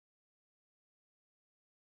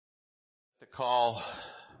The call,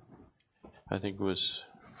 I think it was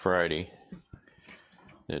Friday,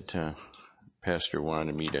 that Pastor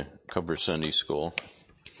wanted me to cover Sunday school,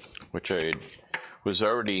 which I was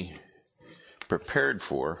already prepared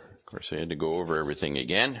for. Of course, I had to go over everything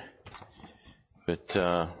again. But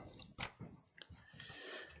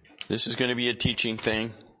this is going to be a teaching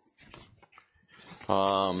thing.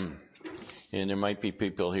 And there might be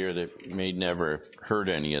people here that may never have heard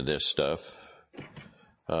any of this stuff.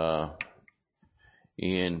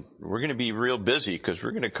 And we're going to be real busy because we're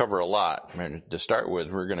going to cover a lot. To start with,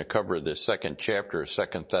 we're going to cover the second chapter of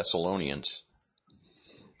 2 Thessalonians.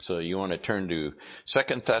 So you want to turn to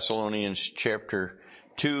 2 Thessalonians chapter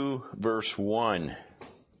 2, verse 1.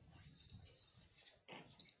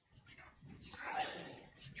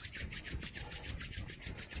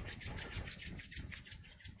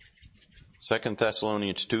 Second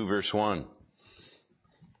Thessalonians 2, verse 1.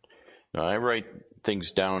 Now, I write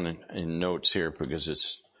things down in notes here because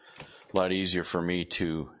it's a lot easier for me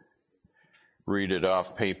to read it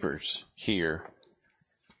off papers here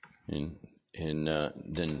and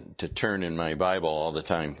than to turn in my Bible all the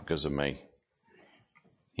time because of my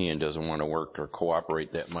hand doesn't want to work or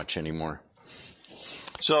cooperate that much anymore.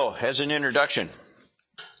 So, as an introduction,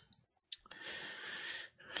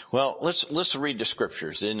 well, let's read the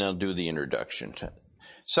scriptures, then I'll do the introduction.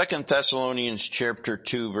 2 Thessalonians chapter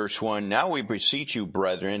 2, verse 1, Now we beseech you,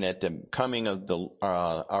 brethren, at the coming of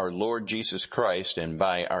our Lord Jesus Christ, and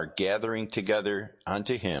by our gathering together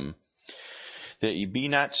unto him, that ye be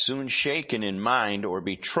not soon shaken in mind, or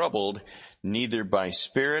be troubled, neither by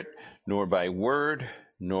spirit, nor by word,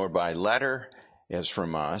 nor by letter, as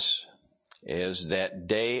from us, as that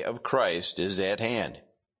day of Christ is at hand.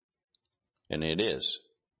 And it is.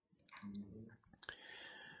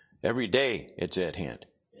 Every day it's at hand.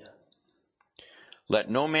 Let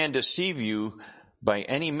no man deceive you by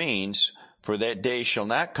any means, for that day shall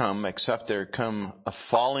not come except there come a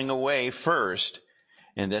falling away first,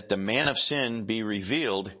 and that the man of sin be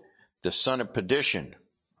revealed, the son of perdition.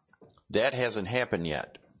 That hasn't happened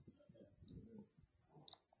yet.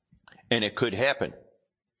 And it could happen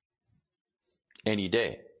any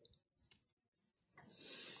day.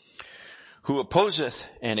 Who opposeth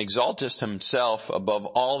and exalteth himself above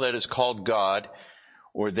all that is called God,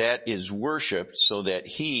 or that is worshipped, so that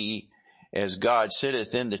he, as God,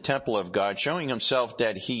 sitteth in the temple of God, showing himself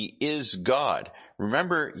that he is God.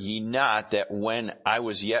 Remember ye not that when I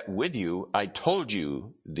was yet with you, I told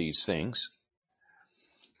you these things.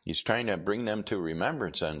 He's trying to bring them to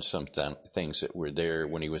remembrance on some things that were there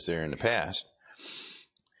when he was there in the past.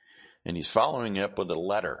 And he's following up with a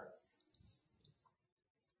letter.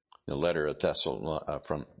 The letter of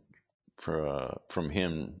from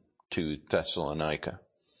him to Thessalonica.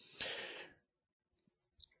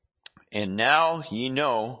 And now ye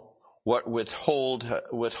know what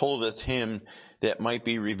withholdeth him that might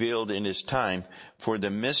be revealed in his time, for the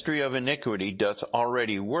mystery of iniquity doth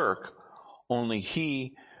already work, only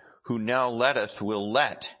he who now letteth will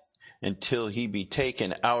let, until he be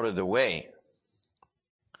taken out of the way.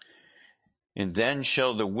 And then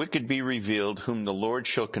shall the wicked be revealed, whom the Lord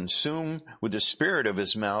shall consume with the spirit of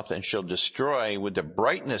his mouth, and shall destroy with the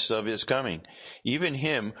brightness of his coming, even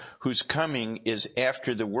him whose coming is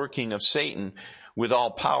after the working of Satan, with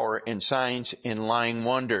all power and signs and lying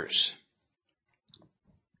wonders,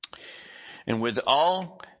 and with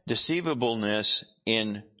all deceivableness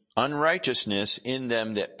in unrighteousness in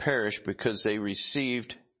them that perish, because they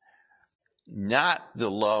received not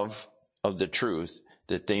the love of the truth,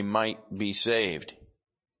 that they might be saved.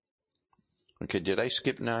 Okay, did I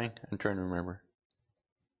skip 9? I'm trying to remember.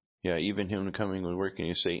 Yeah, even him coming with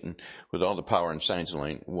working of Satan with all the power and signs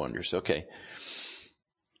and wonders. Okay.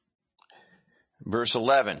 Verse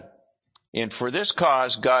 11. And for this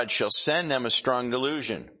cause God shall send them a strong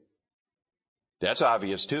delusion. That's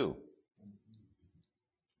obvious too.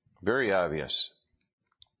 Very obvious.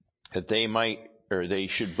 That they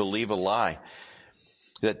should believe a lie.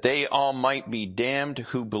 That they all might be damned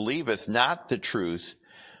who believeth not the truth,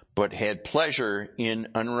 but had pleasure in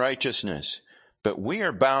unrighteousness. But we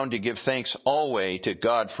are bound to give thanks always to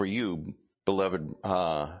God for you, beloved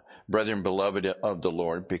brethren, beloved of the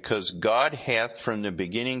Lord, because God hath from the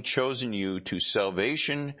beginning chosen you to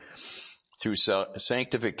salvation through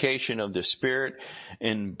sanctification of the Spirit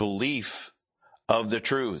and belief of the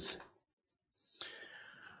truth,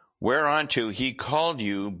 whereunto he called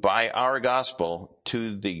you by our gospel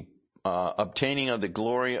to the obtaining of the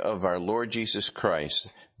glory of our Lord Jesus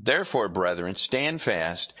Christ. Therefore, brethren, stand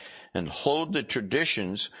fast and hold the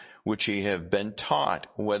traditions which ye have been taught,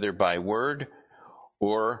 whether by word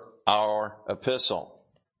or our epistle.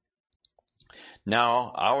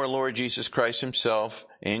 Now our Lord Jesus Christ himself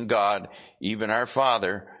and God, even our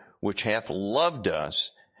Father, which hath loved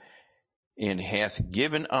us and hath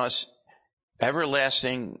given us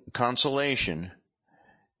everlasting consolation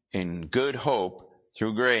and good hope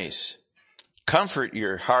through grace, comfort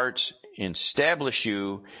your hearts and establish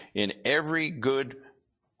you in every good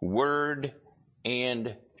word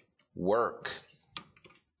and work.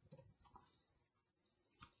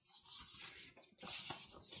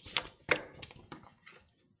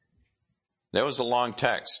 That was a long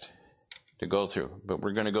text to go through, but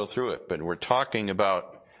we're going to go through it. But we're talking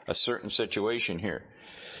about a certain situation here.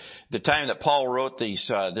 The time that Paul wrote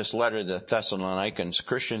this letter to the Thessalonians,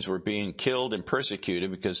 Christians were being killed and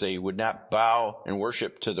persecuted because they would not bow and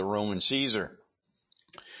worship to the Roman Caesar,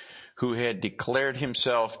 who had declared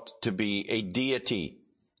himself to be a deity.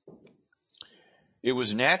 It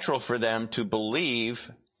was natural for them to believe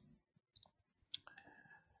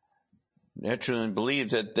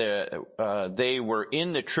that they were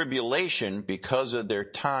in the tribulation because of their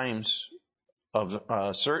times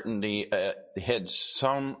of certainty had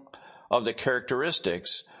some of the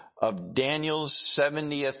characteristics of Daniel's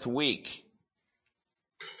 70th week.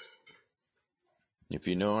 If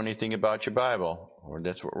you know anything about your Bible, or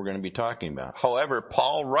that's what we're going to be talking about. However,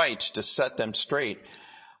 Paul writes to set them straight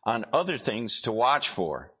on other things to watch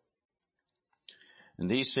for.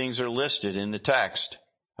 And these things are listed in the text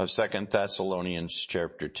of 2 Thessalonians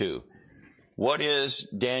chapter 2. What is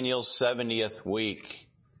Daniel's 70th week?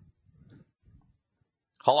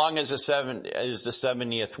 How long is the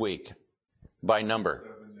 70th week by number?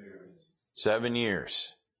 7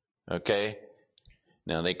 years. Okay.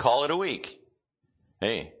 Now they call it a week.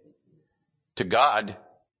 Hey, to God,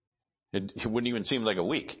 it wouldn't even seem like a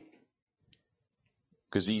week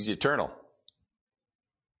because he's eternal.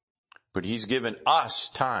 But he's given us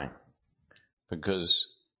time because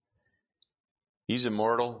he's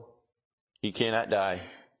immortal. He cannot die.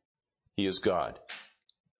 He is God.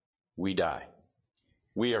 We die.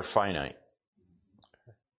 We are finite.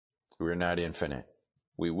 We're not infinite.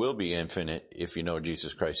 We will be infinite if you know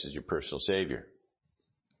Jesus Christ is your personal Savior.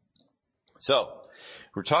 So,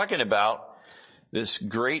 we're talking about this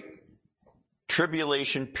great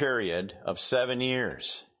tribulation period of 7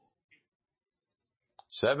 years.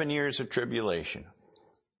 7 years of tribulation.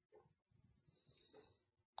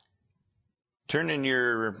 Turn in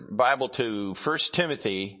your Bible to 1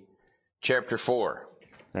 Timothy chapter 4.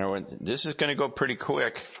 Now, this is going to go pretty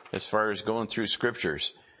quick as far as going through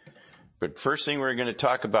scriptures. But first thing we're going to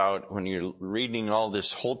talk about when you're reading all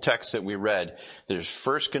this whole text that we read, there's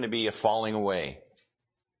first going to be a falling away.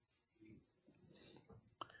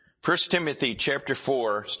 1 Timothy chapter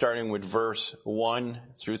 4, starting with verse 1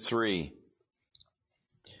 through 3.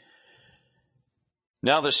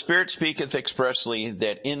 Now the Spirit speaketh expressly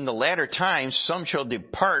that in the latter times some shall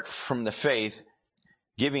depart from the faith,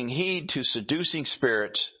 giving heed to seducing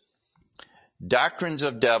spirits, doctrines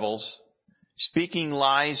of devils, speaking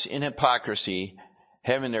lies in hypocrisy,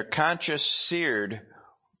 having their conscience seared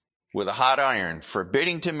with a hot iron,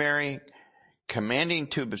 forbidding to marry, commanding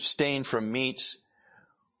to abstain from meats,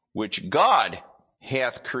 which God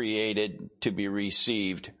hath created to be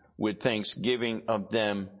received with thanksgiving of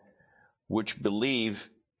them which believe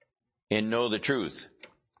and know the truth.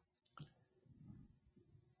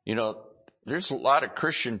 You know, there's a lot of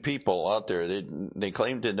Christian people out there that they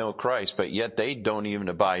claim to know Christ, but yet they don't even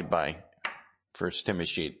abide by 1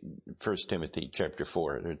 Timothy chapter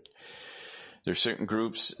 4. There's certain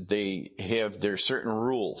groups, they have their certain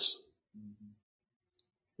rules.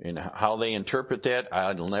 And how they interpret that,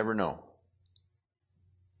 I'll never know.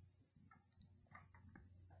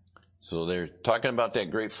 So they're talking about that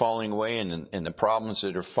great falling away and the problems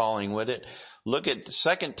that are falling with it. Look at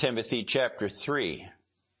 2 Timothy chapter 3.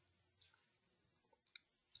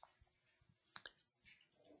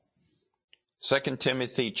 2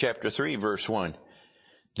 Timothy chapter 3 verse 1.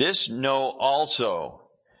 This know also,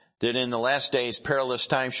 that in the last days perilous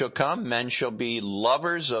times shall come. Men shall be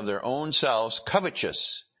lovers of their own selves,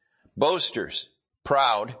 covetous, boasters,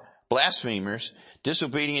 proud, blasphemers,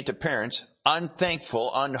 disobedient to parents,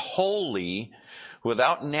 unthankful, unholy,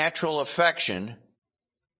 without natural affection.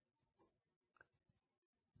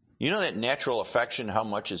 You know that natural affection, how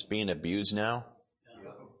much is being abused now?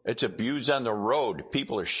 It's abused on the road.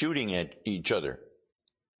 People are shooting at each other.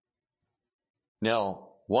 Now,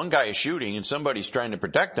 one guy is shooting and somebody's trying to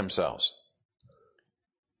protect themselves.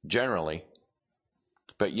 Generally.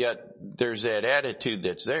 But yet, there's that attitude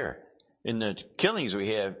that's there. In the killings we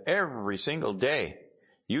have every single day.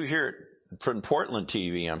 You hear it from Portland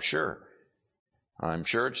TV, I'm sure. I'm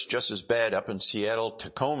sure it's just as bad up in Seattle.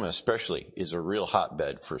 Tacoma especially is a real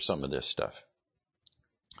hotbed for some of this stuff.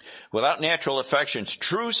 without natural affections,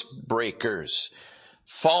 truce breakers,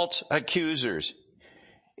 false accusers,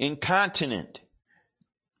 incontinent,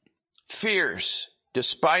 fierce,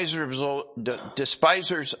 despisers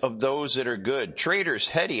of those that are good, traitors,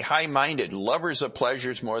 heady, high-minded, lovers of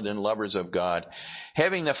pleasures more than lovers of God,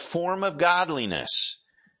 having the form of godliness.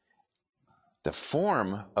 The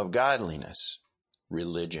form of godliness,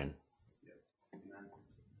 religion.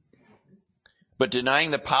 But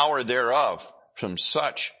denying the power thereof, from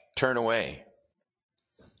such turn away.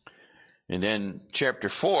 And then chapter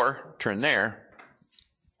 4, turn there,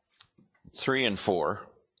 3 and 4.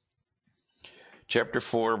 Chapter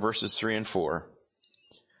 4, verses 3 and 4.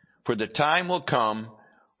 For the time will come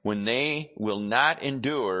when they will not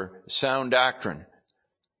endure sound doctrine,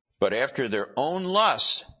 but after their own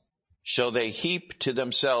lusts shall they heap to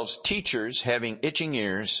themselves teachers having itching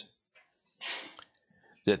ears,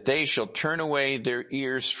 that they shall turn away their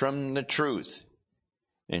ears from the truth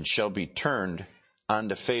and shall be turned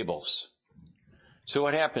unto fables. So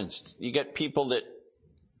what happens? You get people that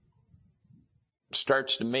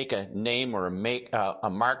starts to make a name or make a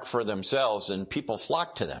mark for themselves, and people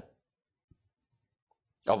flock to them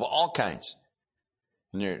of all kinds.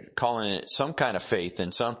 And they're calling it some kind of faith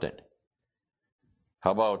in something.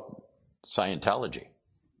 How about Scientology?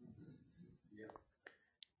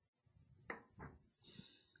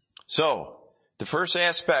 So, the first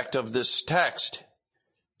aspect of this text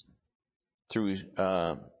through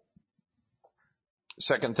 2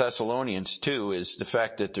 Thessalonians 2 is the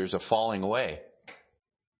fact that there's a falling away.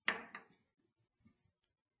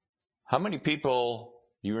 How many people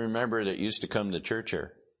you remember that used to come to church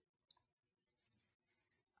here?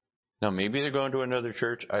 Now, maybe they're going to another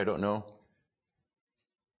church. I don't know.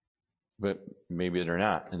 But maybe they're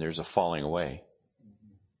not. And there's a falling away.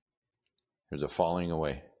 There's a falling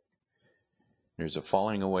away. There's a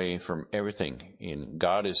falling away from everything. And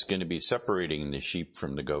God is going to be separating the sheep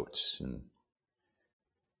from the goats, and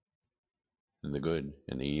the good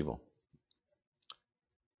and the evil.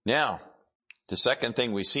 Now, the second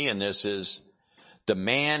thing we see in this is the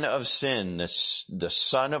man of sin, the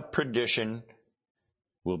son of perdition,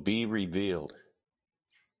 will be revealed.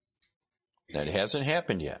 That hasn't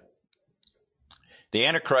happened yet. The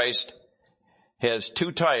Antichrist has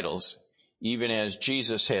two titles, even as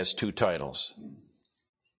Jesus has two titles,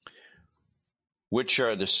 which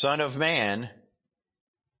are the Son of Man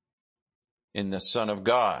and the Son of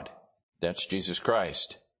God. That's Jesus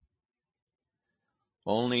Christ.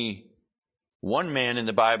 Only one man in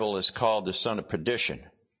the Bible is called the son of perdition.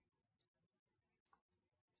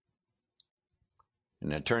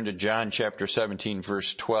 And I turn to John chapter 17,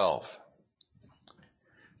 verse 12.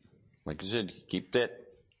 Like I said, keep that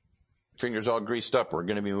fingers all greased up. We're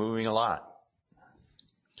going to be moving a lot.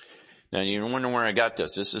 Now, you wonder where I got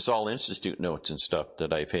this. This is all Institute notes and stuff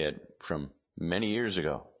that I've had from many years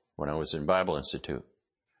ago when I was in Bible Institute.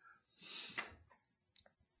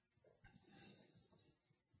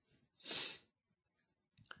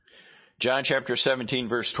 John chapter 17,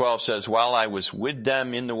 verse 12 says, while I was with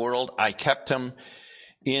them in the world, I kept them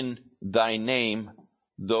in thy name.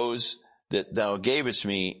 Those that thou gavest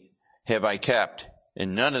me have I kept,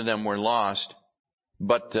 and none of them were lost,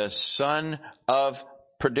 but the son of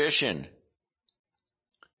perdition,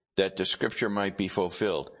 that the scripture might be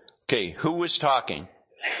fulfilled. Okay, who was talking?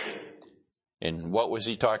 And what was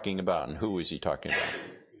he talking about? And who was he talking about?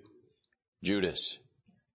 Judas.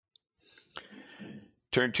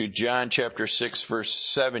 Turn to John chapter 6, verse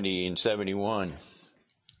 70 and 71.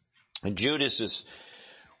 And Judas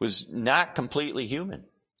was not completely human.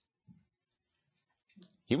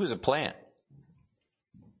 He was a plant.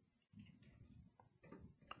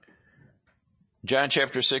 John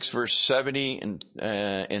chapter 6, verse 70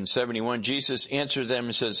 and 71, Jesus answered them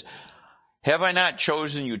and says, have I not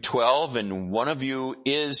chosen you 12, and one of you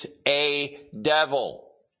is a devil?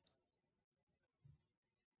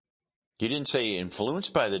 He didn't say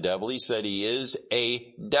influenced by the devil. He said he is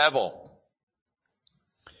a devil.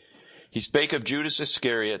 He spake of Judas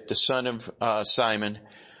Iscariot, the son of Simon,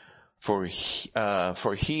 for he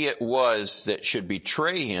it was that should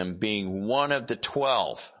betray him, being one of the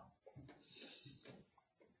 12.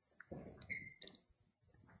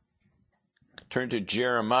 Turn to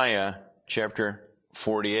Jeremiah chapter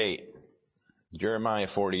 48. Jeremiah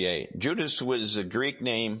 48. Judas was a Greek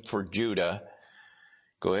name for Judah.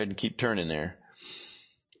 Go ahead and keep turning there.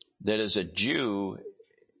 That is a Jew,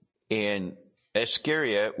 and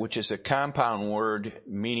Iscariot, which is a compound word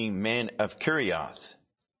meaning man of Kirioth.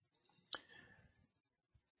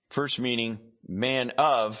 First meaning man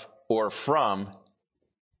of or from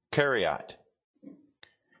Kirioth.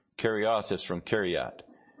 Kirioth is from Kiriat,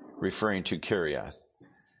 referring to Kirioth.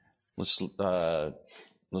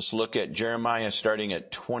 Let's look at Jeremiah starting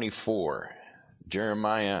at 24.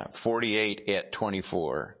 Jeremiah 48 at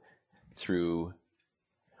 24 through,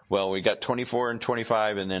 well, we got 24 and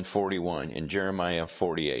 25 and then 41 in Jeremiah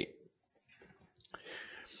 48.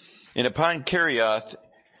 And upon Kerioth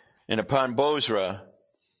and upon Bozrah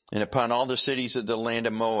and upon all the cities of the land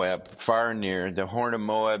of Moab, far and near, the horn of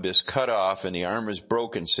Moab is cut off and the arm is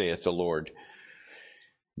broken, saith the Lord.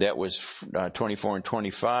 That was 24 and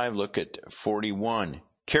 25. Look at 41.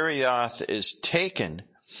 Kerioth is taken,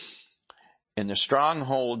 and the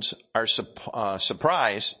strongholds are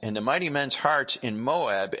surprised, and the mighty men's hearts in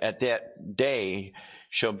Moab at that day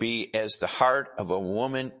shall be as the heart of a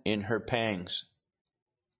woman in her pangs,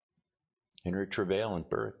 in her travail and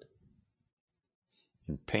birth,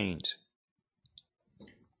 in pains.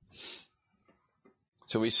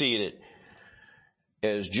 So we see that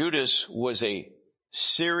as Judas was a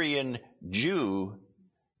Syrian Jew,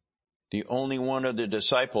 the only one of the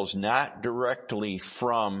disciples not directly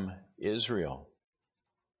from Israel.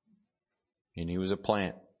 And he was a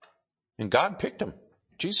plant. And God picked him.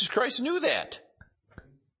 Jesus Christ knew that.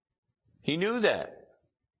 He knew that.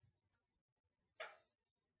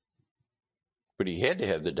 But he had to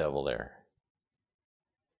have the devil there.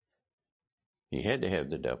 He had to have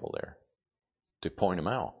the devil there to point him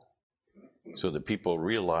out so that people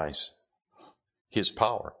realize his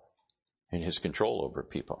power and his control over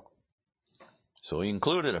people. So he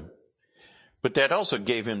included him. But that also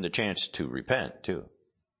gave him the chance to repent too.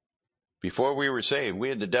 Before we were saved, we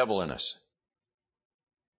had the devil in us.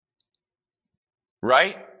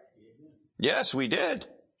 Right? Yes, we did.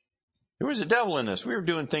 There was a devil in us. We were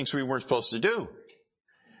doing things we weren't supposed to do.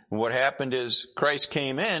 And what happened is Christ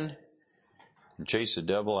came in and chased the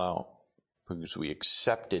devil out because we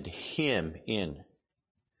accepted him in.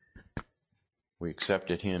 We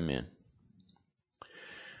accepted him in.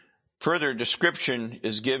 Further description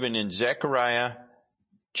is given in Zechariah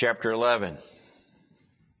chapter 11.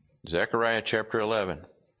 Zechariah chapter 11.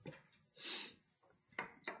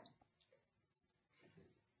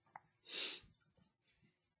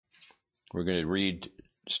 We're going to read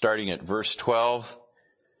starting at verse 12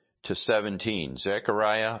 to 17.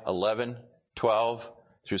 Zechariah 11, 12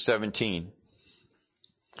 through 17.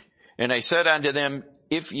 And I said unto them,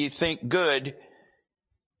 if ye think good,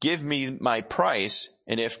 give me my price,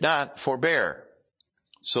 and if not, forbear.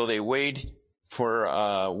 So they waited for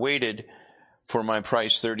my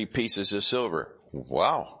price 30 pieces of silver.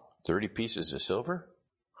 Wow, 30 pieces of silver?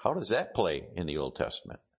 How does that play in the Old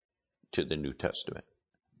Testament to the New Testament?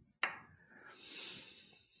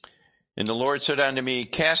 And the Lord said unto me,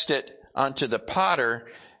 cast it unto the potter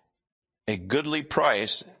a goodly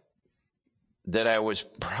price, that I was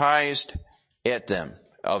prized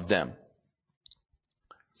of them.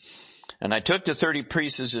 And I took the 30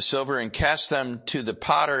 pieces of silver and cast them to the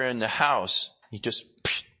potter in the house. He just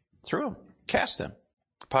threw them, cast them.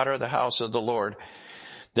 The potter of the house of the Lord.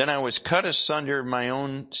 Then I cut asunder my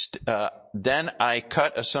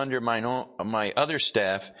other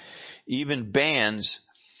staff, even bands,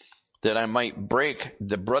 that I might break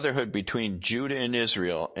the brotherhood between Judah and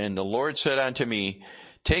Israel. And the Lord said unto me,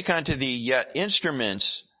 take unto thee yet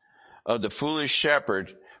instruments of the foolish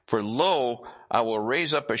shepherd, for lo, I will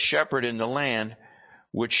raise up a shepherd in the land,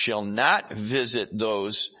 which shall not visit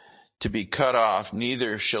those to be cut off,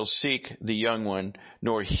 neither shall seek the young one,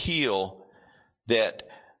 nor heal that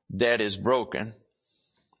is broken.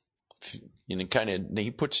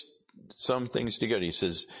 He puts some things together. He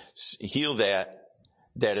says, heal that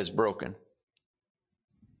is broken.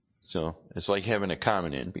 So it's like having a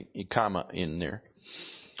comma in there.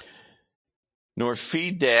 Nor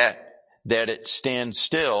feed that it stand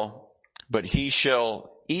still, but he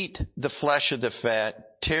shall eat the flesh of the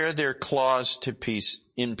fat, tear their claws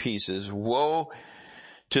in pieces. Woe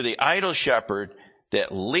to the idle shepherd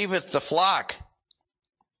that leaveth the flock.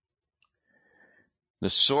 The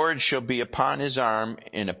sword shall be upon his arm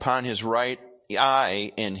and upon his right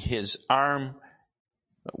eye, and his arm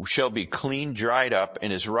shall be clean dried up,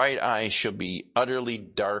 and his right eye shall be utterly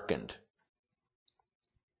darkened.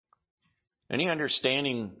 Any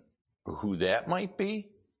understanding who that might be?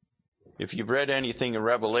 If you've read anything in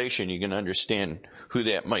Revelation, you can understand who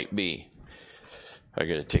that might be. I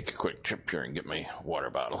got to take a quick trip here and get my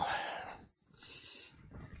water bottle.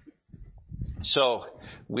 So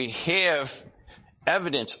we have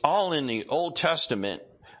evidence all in the Old Testament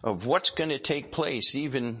of what's going to take place,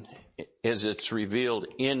 even as it's revealed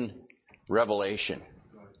in Revelation.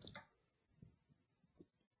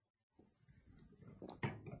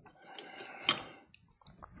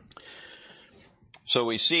 So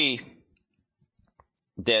we see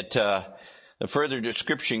that a further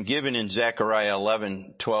description given in Zechariah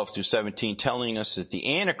 11:12-17, telling us that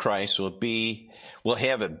the Antichrist will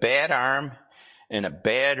have a bad arm and a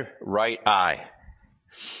bad right eye.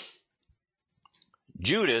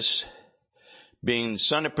 Judas, being the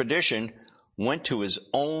son of perdition, went to his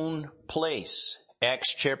own place.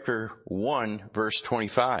 Acts chapter 1, verse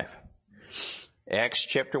 25. Acts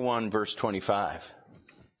chapter 1, verse 25.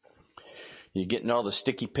 You getting all the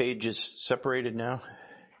sticky pages separated now?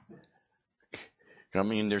 I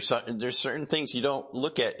mean, there's certain things you don't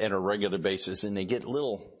look at a regular basis, and they get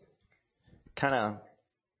little kind of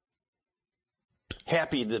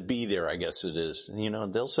happy to be there, I guess it is. You know,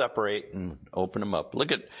 they'll separate and open them up.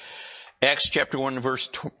 Look at Acts chapter 1 verse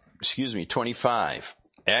 25.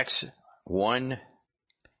 Acts 1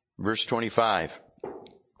 verse 25.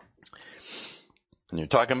 And you're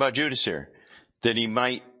talking about Judas here. That he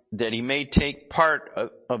may take part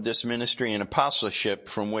of this ministry and apostleship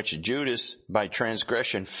from which Judas by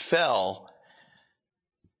transgression fell,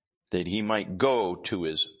 that he might go to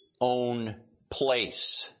his own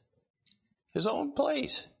place. His own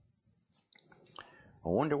place. I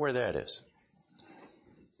wonder where that is.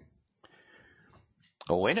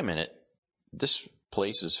 Oh, wait a minute. This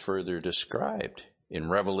place is further described in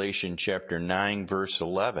Revelation chapter 9 verse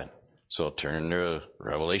 11. So turn to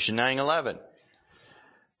Revelation 9:11.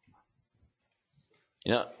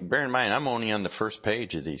 You know, bear in mind, I'm only on the first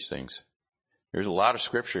page of these things. There's a lot of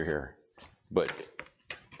scripture here. But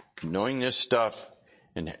knowing this stuff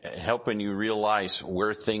and helping you realize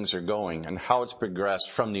where things are going and how it's progressed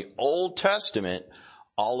from the Old Testament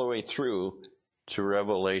all the way through to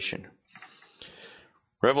Revelation.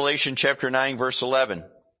 Revelation chapter 9 verse 11.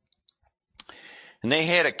 And they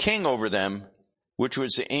had a king over them, which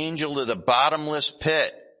was the angel of the bottomless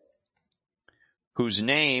pit, whose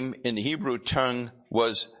name in the Hebrew tongue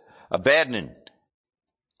was Abaddon.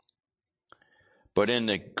 But in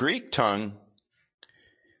the Greek tongue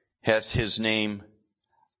hath his name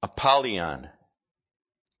Apollyon.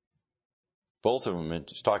 Both of them,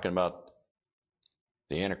 it's talking about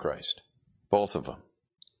the Antichrist. Both of them.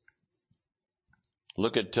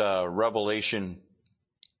 Look at Revelation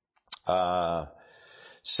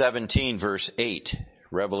 17 verse 8.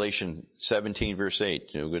 Revelation 17 verse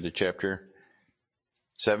 8. We'll go to chapter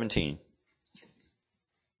 17.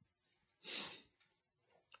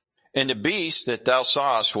 And the beast that thou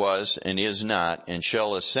sawest was and is not, and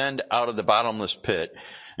shall ascend out of the bottomless pit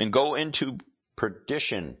and go into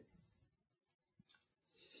perdition.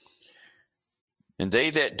 And they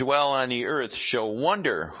that dwell on the earth shall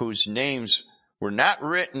wonder, whose names were not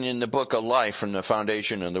written in the book of life from the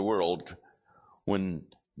foundation of the world, when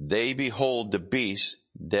they behold the beast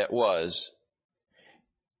that was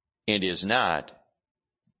and is not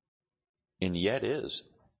and yet is.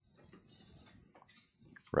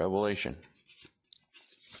 Revelation.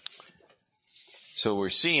 So we're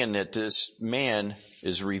seeing that this man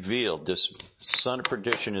is revealed. This son of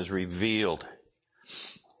perdition is revealed.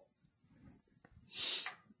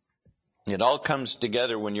 It all comes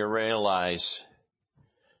together when you realize,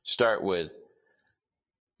 start with,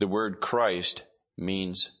 the word Christ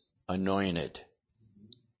means anointed.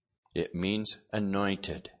 It means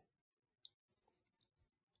anointed.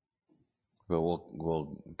 But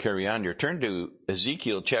we'll carry on here. Turn to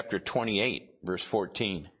Ezekiel chapter 28, verse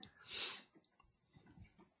 14.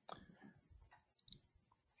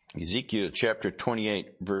 Ezekiel chapter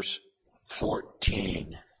 28, verse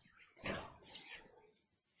 14.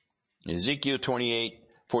 Ezekiel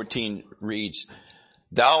 28:14 reads,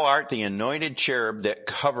 Thou art the anointed cherub that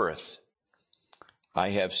covereth. I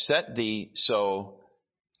have set thee so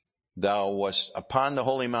thou wast upon the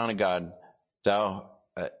holy mount of God. Thou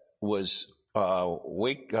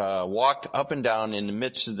walked up and down in the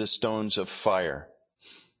midst of the stones of fire.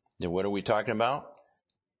 Now, what are we talking about?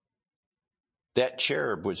 That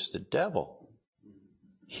cherub was the devil.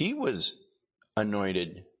 He was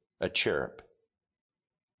anointed a cherub.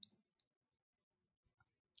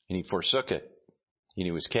 And he forsook it. And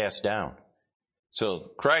he was cast down.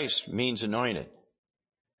 So Christ means anointed.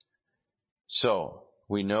 So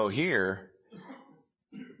we know here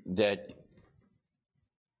that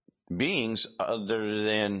beings other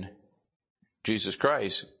than Jesus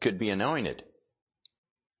Christ could be anointed.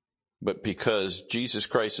 But because Jesus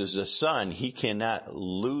Christ is the Son, he cannot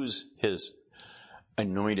lose his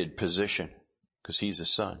anointed position because he's a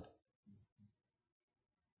son.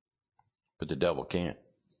 But the devil can't.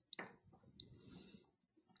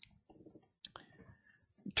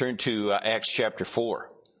 Turn to Acts chapter 4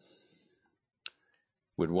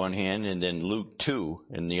 with one hand, and then Luke 2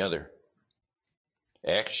 in the other.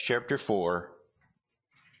 Acts chapter 4,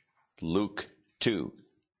 Luke 2.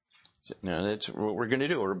 Now, that's what we're going to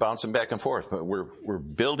do. We're bouncing back and forth, but we're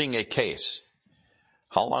building a case.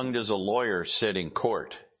 How long does a lawyer sit in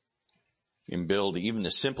court and build even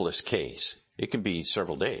the simplest case? It can be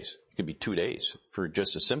several days. It could be 2 days for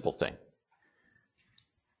just a simple thing.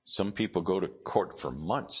 Some people go to court for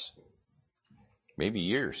months, maybe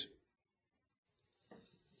years.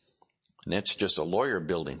 And that's just a lawyer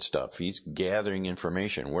building stuff. He's gathering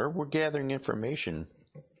information. We're gathering information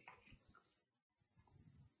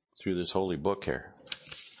through this holy book here.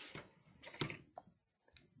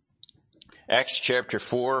 Acts chapter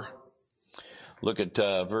 4. Look at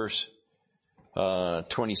verse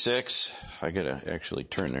 26. I got to actually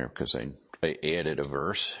turn there because I added a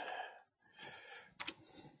verse.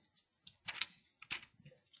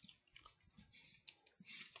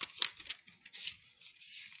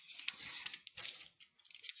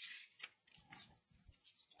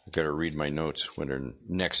 I've got to read my notes when they're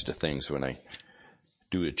next to things when I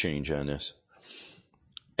do a change on this.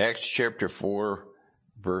 Acts chapter 4,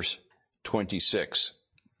 verse 26.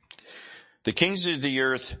 The kings of the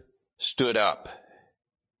earth stood up,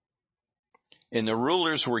 and the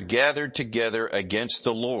rulers were gathered together against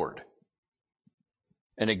the Lord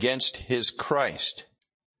and against his Christ.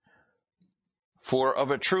 For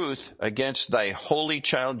of a truth, against thy holy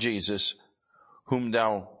child Jesus, whom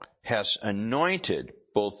thou hast anointed,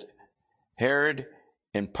 both Herod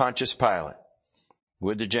and Pontius Pilate,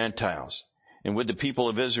 with the Gentiles and with the people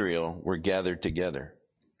of Israel, were gathered together.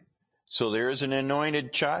 So there is an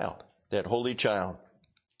anointed child, that holy child.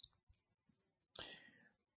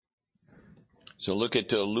 So look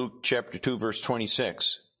at Luke chapter 2, verse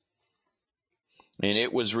 26. And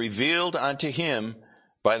it was revealed unto him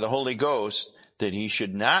by the Holy Ghost that he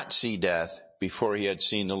should not see death before he had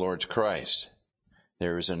seen the Lord's Christ.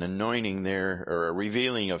 There is an anointing there, or a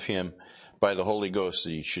revealing of him by the Holy Ghost, that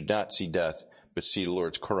he should not see death, but see the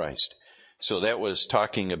Lord's Christ. So that was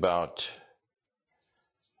talking about,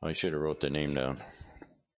 I should have wrote the name down.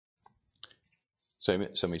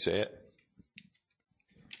 Somebody say it.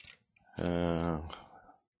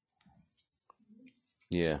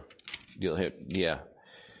 Yeah.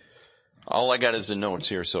 All I got is the notes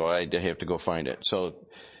here, so I have to go find it. So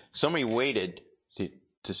somebody waited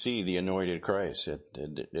to see the anointed Christ at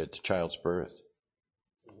the child's birth.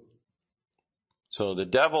 So the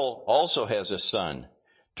devil also has a son.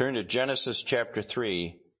 Turn to Genesis chapter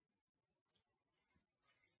 3,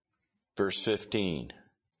 verse 15.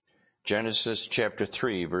 Genesis chapter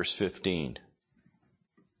 3, verse 15.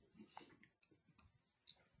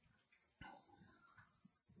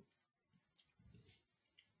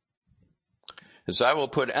 As I will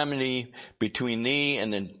put enmity between thee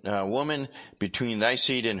and the woman, between thy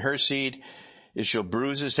seed and her seed. It shall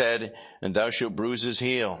bruise his head, and thou shalt bruise his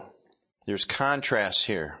heel. There's contrasts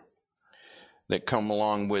here that come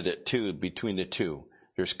along with it too, between the two.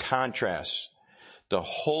 There's contrasts. The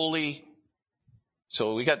holy,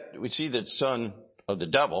 so we see the son of the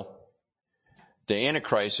devil. The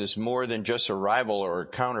Antichrist is more than just a rival or a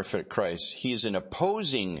counterfeit Christ. He's an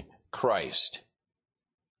opposing Christ.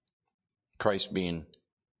 Christ being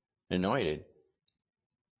anointed.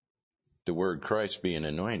 The word Christ being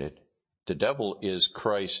anointed. The devil is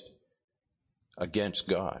Christ against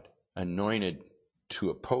God, anointed to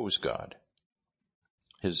oppose God.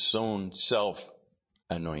 His own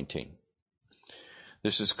self-anointing.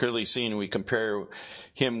 This is clearly seen. We compare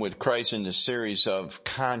him with Christ in the series of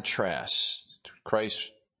contrasts. Christ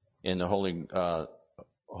in the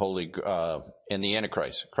and the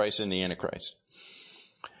Antichrist. Christ and the Antichrist.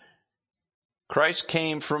 Christ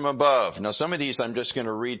came from above. Now some of these I'm just going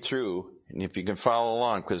to read through, and if you can follow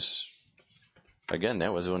along, because again,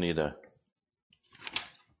 that was only a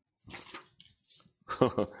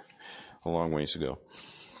long ways ago.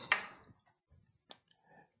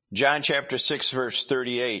 John chapter 6 verse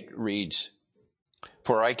 38 reads,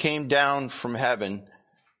 For I came down from heaven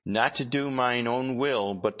not to do mine own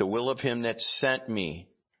will, but the will of him that sent me.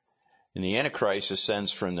 And the Antichrist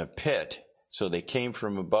ascends from the pit. So they came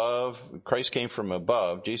from above. Christ came from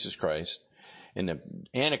above, Jesus Christ. And the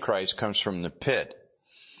Antichrist comes from the pit.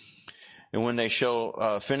 And when they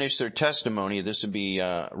shall finish their testimony, this would be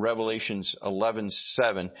Revelations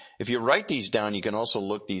 11:7. If you write these down, you can also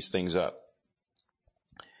look these things up.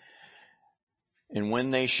 And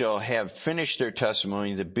when they shall have finished their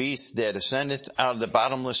testimony, the beast that ascendeth out of the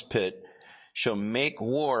bottomless pit shall make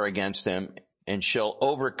war against them, and shall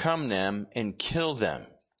overcome them and kill them.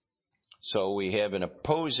 So we have an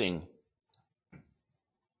opposing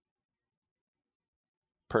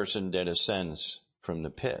person that ascends from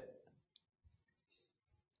the pit.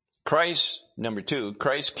 Christ, number 2,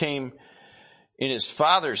 Christ came in his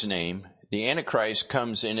Father's name. the Antichrist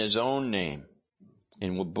comes in his own name.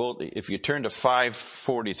 And we'll both, if you turn to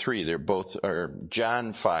 5:43, they're both, or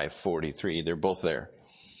John 5:43, they're both there.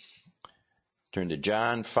 Turn to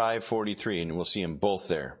John 5:43 and we'll see them both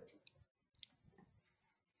there.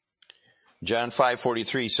 John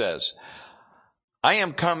 5:43 says, I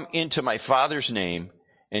am come into my Father's name,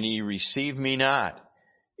 and ye receive me not.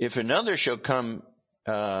 If another shall come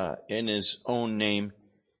in his own name,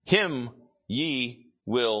 him ye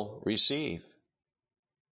will receive.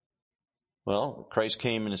 Well, Christ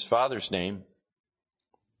came in his Father's name,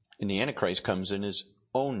 and the Antichrist comes in his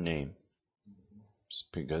own name. It's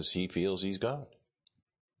because he feels he's God.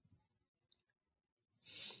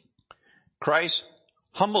 Christ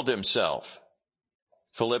humbled himself.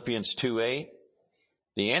 Philippians 2:8.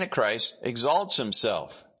 The Antichrist exalts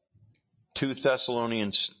himself. 2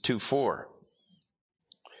 Thessalonians 2:4.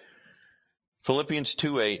 Philippians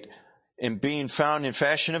 2:8. And being found in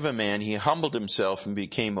fashion of a man, he humbled himself and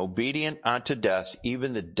became obedient unto death,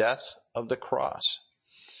 even the death of the cross.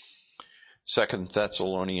 2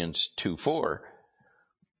 Thessalonians 2:4.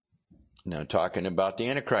 Now talking about the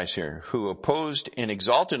Antichrist here, who opposed and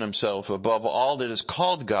exalted himself above all that is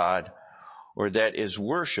called God, or that is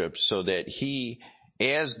worshipped, so that he,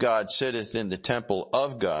 as God, sitteth in the temple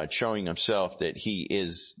of God, showing himself that he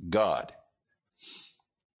is God.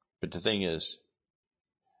 But the thing is,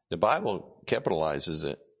 the Bible capitalizes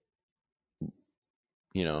it,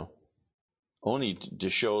 only to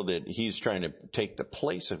show that he's trying to take the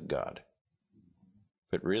place of God.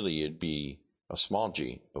 But really it'd be a small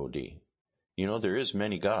G-O-D. There is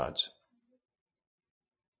many gods.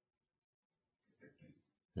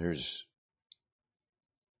 There's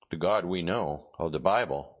the God we know of the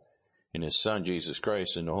Bible and his Son, Jesus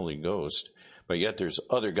Christ, and the Holy Ghost. But yet there's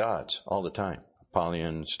other gods all the time.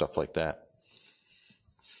 Apollyon, stuff like that.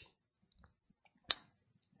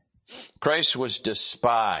 Christ was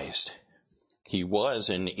despised. He was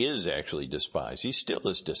and is actually despised. He still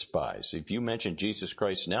is despised. If you mention Jesus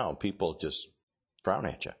Christ now, people just frown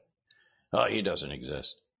at you. Oh, he doesn't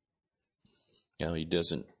exist. He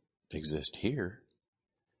doesn't exist here,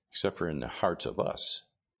 except for in the hearts of us.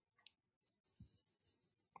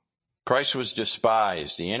 Christ was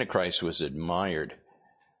despised. The Antichrist was admired.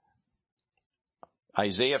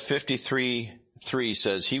 Isaiah 53:3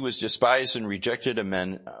 says, he was despised and rejected of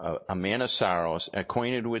men, a man of sorrows,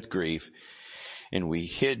 acquainted with grief, and we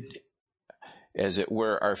hid, as it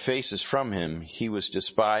were, our faces from him. He was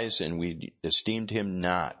despised, and we esteemed him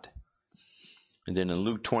not. And then in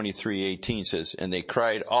Luke 23:18 says, and they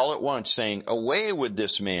cried all at once, saying, away with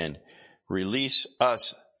this man, release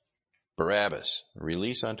us Barabbas.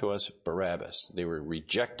 Release unto us Barabbas. They were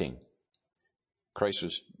rejecting. Christ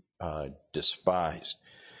was despised.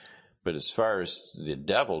 But as far as the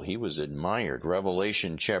devil, he was admired.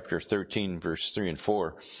 Revelation chapter 13, verse 3 and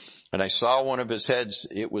 4. And I saw one of his heads,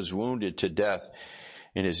 it was wounded to death,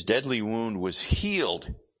 and his deadly wound was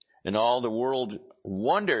healed, and all the world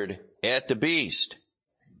wondered at the beast.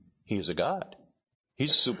 He is a god.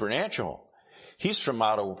 He's supernatural. He's from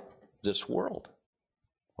out of this world.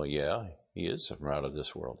 Well, yeah, he is from out of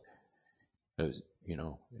this world. They're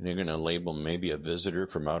going to label him maybe a visitor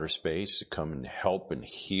from outer space to come and help and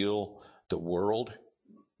heal the world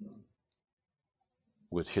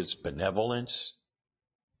with his benevolence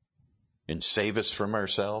and save us from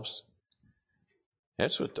ourselves.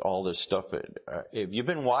 That's what all this stuff, if you've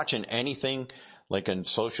been watching anything like on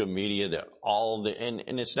social media, that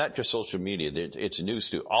and it's not just social media, it's news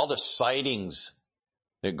too, all the sightings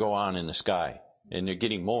that go on in the sky, and they're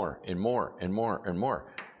getting more and more and more and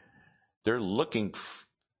more. They're looking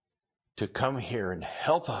to come here and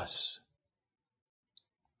help us.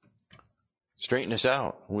 Straighten us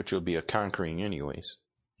out, which will be a conquering anyways.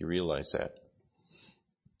 You realize that.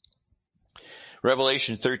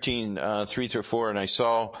 Revelation 13:3-4, and I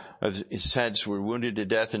saw his heads were wounded to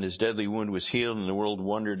death, and his deadly wound was healed, and the world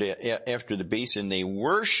wondered after the beast, and they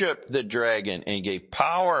worshipped the dragon and gave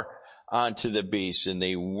power unto the beast, and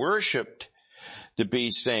they worshipped the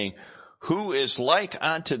beast, saying, who is like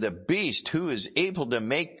unto the beast? Who is able to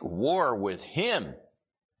make war with him?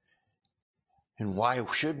 And why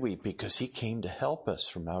should we? Because he came to help us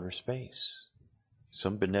from outer space.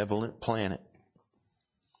 Some benevolent planet.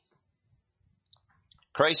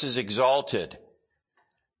 Christ is exalted.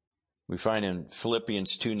 We find in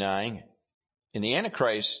Philippians 2:9. And the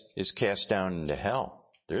Antichrist is cast down into hell.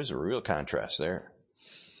 There's a real contrast there.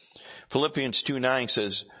 Philippians 2:9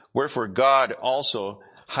 says, wherefore God also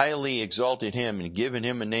highly exalted him and given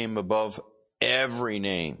him a name above every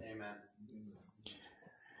name. Amen.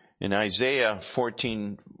 In Isaiah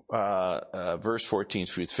 14, verse 14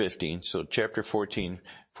 through 15. So chapter 14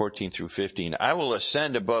 through 15. I will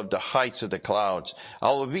ascend above the heights of the clouds. I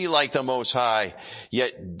will be like the Most High.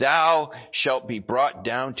 Yet thou shalt be brought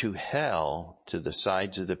down to hell, to the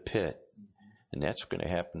sides of the pit. And that's going to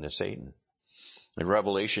happen to Satan. In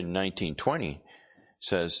Revelation 19:20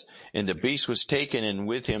 says, and the beast was taken, and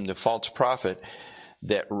with him the false prophet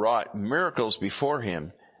that wrought miracles before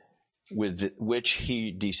him, with which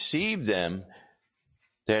he deceived them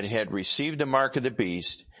that had received the mark of the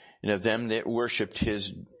beast, and of them that worshipped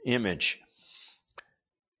his image.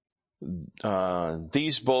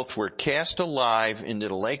 These both were cast alive into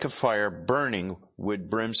the lake of fire, burning with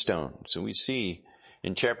brimstone. So we see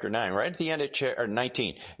in chapter 9, right at the end of chapter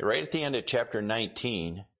 19, right at the end of chapter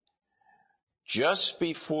 19, just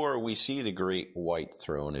before we see the great white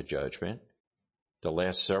throne of judgment, the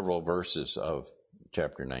last several verses of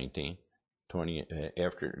chapter 19, 20,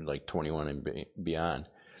 after like 21 and beyond,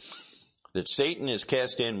 that Satan is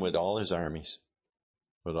cast in with all his armies,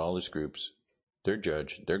 with all his groups. They're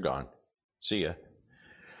judged. They're gone. See ya.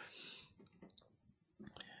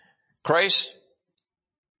 Christ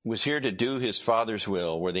was here to do his Father's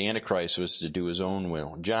will, where the Antichrist was to do his own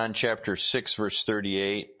will. John chapter 6 verse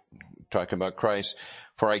 38, talking about Christ.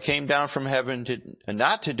 For I came down from heaven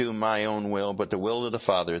not to do my own will, but the will of the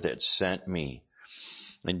Father that sent me.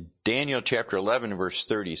 In Daniel chapter 11 verse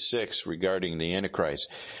 36 regarding the Antichrist,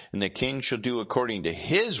 and the king shall do according to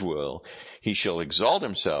his will. He shall exalt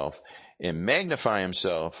himself and magnify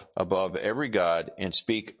himself above every god, and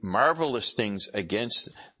speak marvelous things against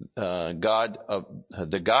the God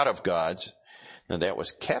of gods. Now that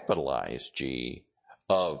was capitalized G,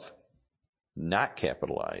 of not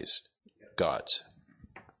capitalized gods.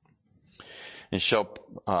 And shall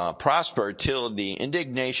prosper till the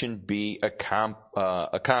indignation be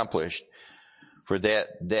accomplished, for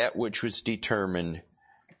that which was determined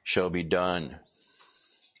shall be done.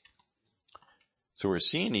 So we're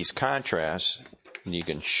seeing these contrasts, and you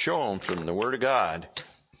can show them from the Word of God.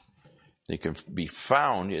 They can be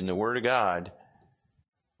found in the Word of God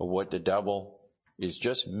of what the devil is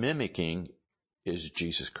just mimicking is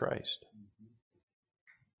Jesus Christ.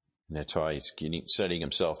 And that's how he's setting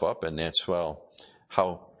himself up, and that's how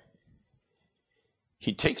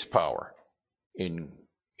he takes power and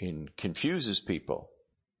confuses people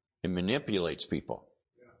and manipulates people.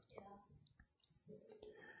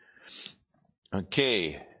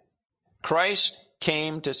 Okay. Christ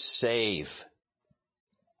came to save.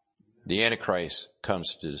 The Antichrist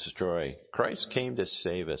comes to destroy. Christ came to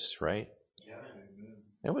save us, right?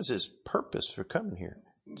 That was his purpose for coming here,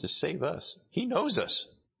 to save us. He knows us.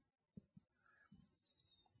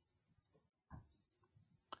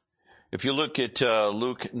 If you look at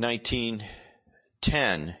Luke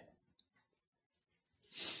 19:10,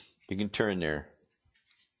 you can turn there.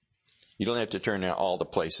 You don't have to turn there all the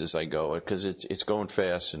places I go, because it's going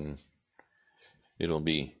fast, and it'll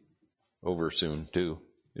be over soon too.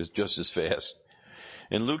 It's just as fast.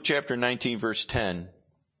 In Luke chapter 19 verse 10,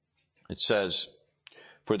 it says,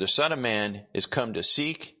 for the Son of Man is come to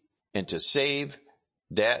seek and to save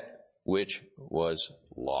that which was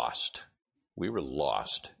lost. We were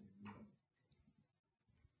lost.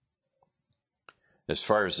 As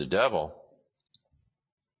far as the devil,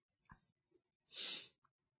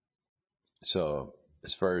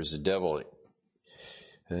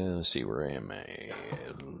 let's see, where am I?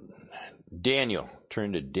 Daniel.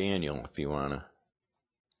 Turn to Daniel if you want to.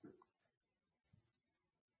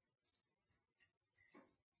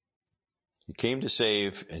 He came to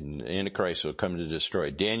save, and Antichrist will come to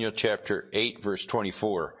destroy. Daniel chapter 8 verse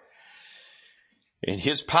 24. And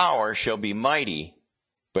his power shall be mighty,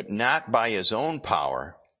 but not by his own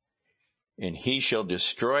power, and he shall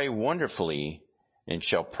destroy wonderfully, and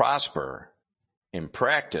shall prosper in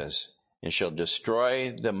practice, and shall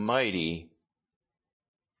destroy the mighty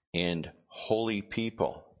and holy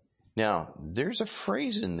people. Now, there's a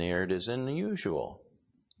phrase in there that is unusual.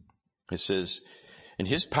 It says, and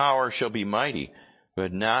his power shall be mighty,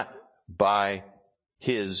 but not by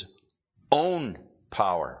his own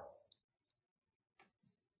power.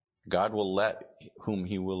 God will let whom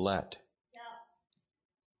he will let.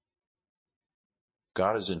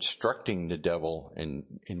 God is instructing the devil, and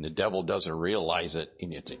the devil doesn't realize it,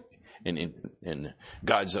 and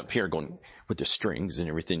God's up here going with the strings and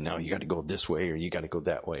everything. Now you got to go this way, or you got to go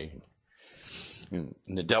that way. And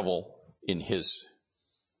the devil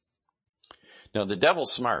now the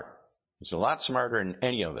devil's smart. He's a lot smarter than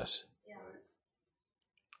any of us.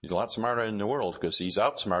 He's a lot smarter than the world, because he's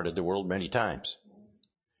outsmarted the world many times.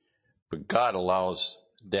 But God allows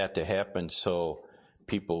that to happen so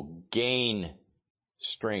people gain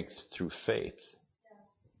strength through faith.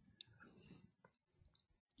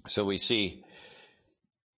 So we see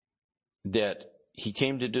that he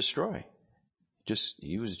came to destroy.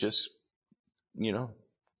 He was just,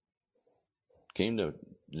 came to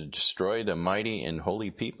destroy the mighty and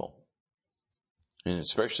holy people, and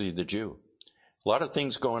especially the Jew. A lot of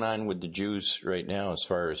things going on with the Jews right now as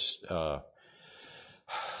far as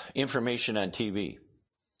information on TV,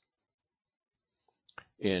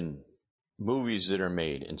 in movies that are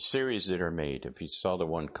made, and series that are made. If you saw the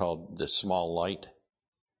one called The Small Light,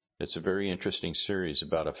 it's a very interesting series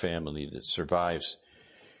about a family that survives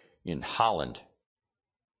in Holland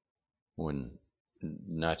when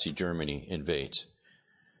Nazi Germany invades.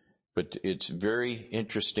 But it's very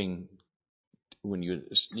interesting when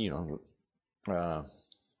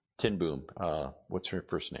Tin Boom, what's her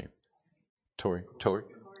first name?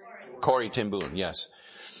 Corrie Ten Boom, yes.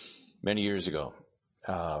 Many years ago,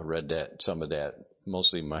 read some of that.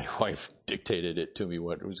 Mostly my wife dictated it to me,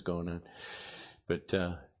 what was going on. But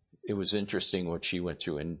it was interesting what she went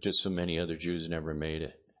through, and just so many other Jews never made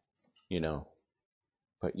it,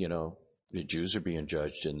 But, the Jews are being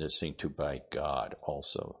judged in this thing too by God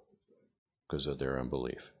also because of their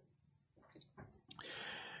unbelief.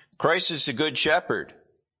 Christ is the good shepherd.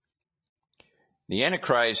 The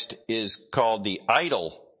Antichrist is called the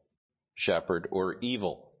idol shepherd or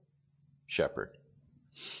evil shepherd.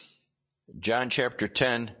 John chapter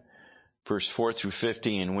 10, verse 4 through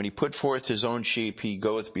 15. When he put forth his own sheep, he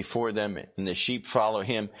goeth before them, and the sheep follow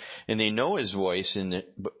him, and they know his voice, and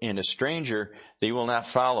a stranger they will not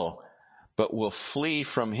follow, but will flee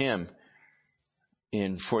from him,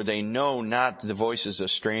 for they know not the voices of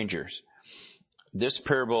strangers. This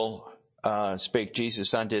parable spake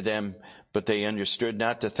Jesus unto them, but they understood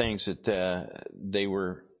not the things that they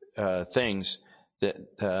were things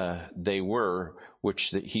that they were,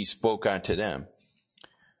 which he spoke unto them.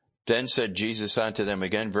 Then said Jesus unto them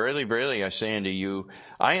again, Verily, verily, I say unto you,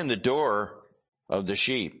 I am the door of the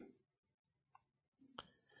sheep.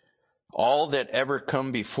 All that ever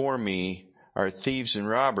come before me are thieves and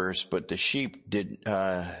robbers, but the sheep did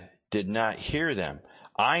not hear them.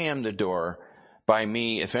 I am the door. By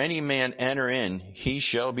me, if any man enter in, he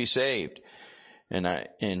shall be saved,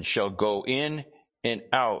 and shall go in and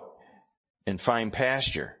out and find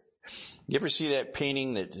pasture. You ever see that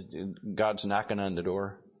painting that God's knocking on the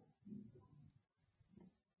door?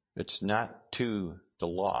 It's not to the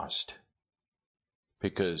lost,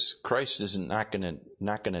 because Christ isn't not going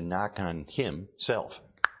to knock on himself,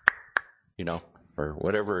 or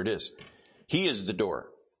whatever it is. He is the door.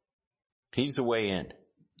 He's the way in.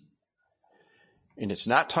 And it's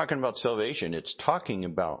not talking about salvation. It's talking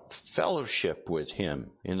about fellowship with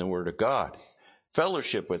him in the Word of God.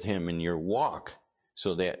 Fellowship with him in your walk,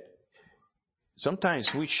 so that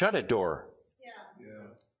sometimes we shut a door. Yeah.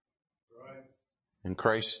 Right. And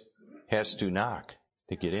Christ has to knock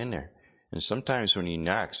to get in there. And sometimes when he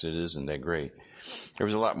knocks, it isn't that great. There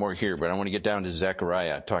was a lot more here, but I want to get down to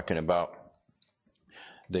Zechariah, talking about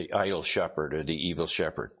the idol shepherd or the evil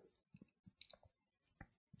shepherd.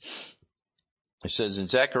 It says in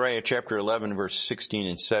Zechariah chapter 11, verse 16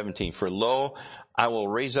 and 17, For lo, I will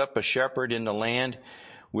raise up a shepherd in the land,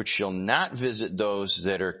 which shall not visit those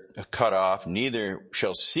that are cut off, neither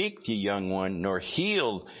shall seek the young one, nor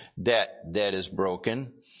heal that is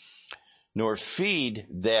broken, nor feed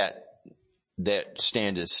that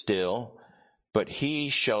standeth still, but he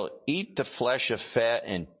shall eat the flesh of fat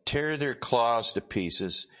and tear their claws to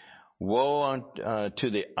pieces. Woe unto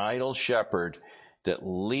the idle shepherd that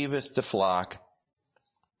leaveth the flock.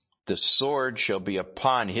 The sword shall be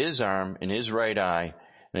upon his arm and his right eye.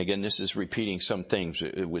 And again, this is repeating some things.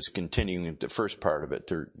 It was continuing the first part of it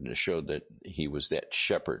to show that he was that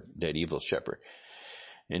shepherd, that evil shepherd.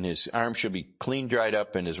 And his arm shall be clean dried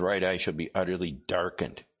up, and his right eye shall be utterly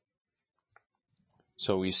darkened.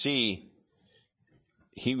 So we see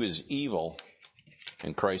he was evil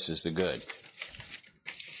and Christ is the good.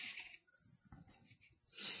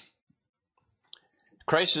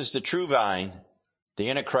 Christ is the true vine. The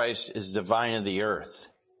Antichrist is the vine of the earth.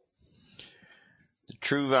 The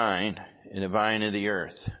true vine and the vine of the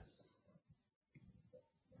earth.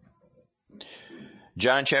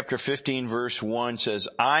 John chapter 15 verse 1 says,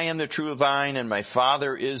 I am the true vine and my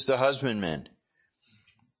Father is the husbandman.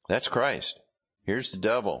 That's Christ. Here's the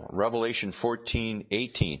devil. Revelation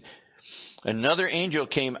 14:18. Another angel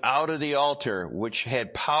came out of the altar, which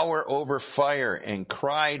had power over fire, and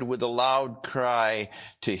cried with a loud cry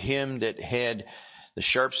to him that had the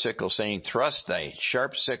sharp sickle, saying, Thrust thy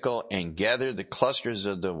sharp sickle and gather the clusters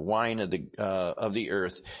of the wine of the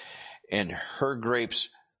earth, and her grapes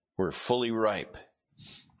were fully ripe.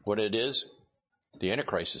 What it is, the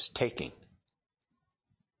Antichrist is taking.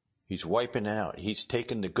 He's wiping it out. He's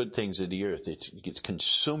taking the good things of the earth. It's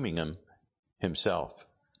consuming them himself.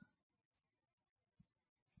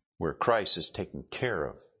 Where Christ is taking care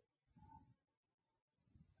of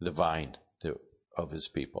the vine of his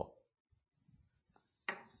people.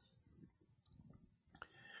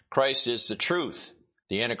 Christ is the truth.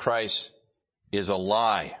 The Antichrist is a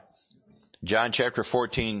lie. John chapter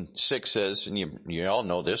 14:6 says, and you all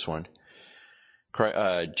know this one,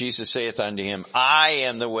 Jesus saith unto him, I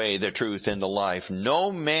am the way, the truth, and the life.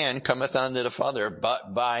 No man cometh unto the Father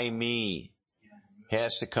but by me.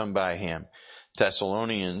 Has to come by him. 1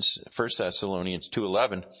 Thessalonians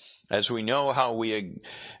 2:11, as we know how we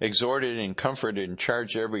exhorted and comforted and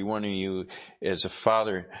charged every one of you as a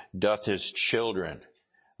father doth his children.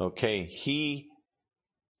 Okay,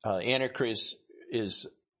 Antichrist is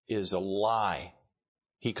a lie.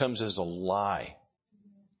 He comes as a lie.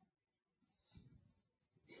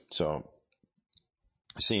 So,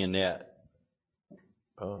 seeing that,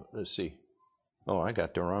 let's see. Oh, I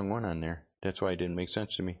got the wrong one on there. That's why it didn't make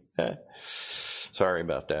sense to me. Sorry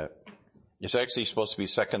about that. It's actually supposed to be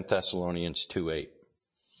 2 Thessalonians 2:8.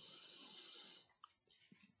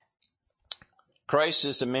 Christ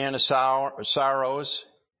is the man of sorrows,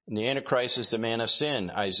 and the Antichrist is the man of sin.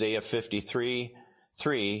 Isaiah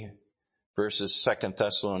 53:3 versus 2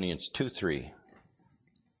 Thessalonians 2:3.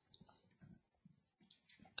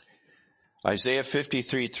 Isaiah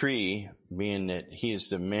 53:3, being that he is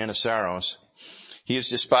the man of sorrows, he is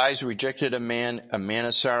despised, rejected, a man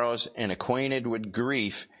of sorrows, and acquainted with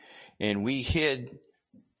grief, and we hid,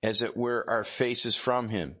 as it were, our faces from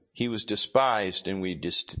him. He was despised, and we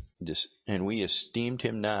esteemed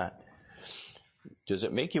him not. Does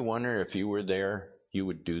it make you wonder if you were there, you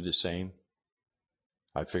would do the same?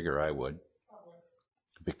 I figure I would.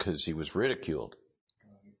 Because he was ridiculed.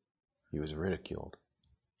 He was ridiculed.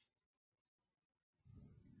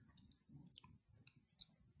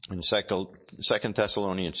 In 2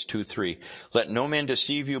 Thessalonians 2:3, let no man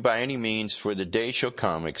deceive you by any means, for the day shall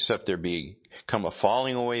come, except there come a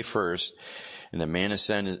falling away first, and the man of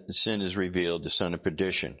sin is revealed, the son of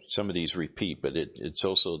perdition. Some of these repeat, but it's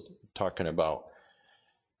also talking about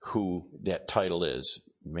who that title is,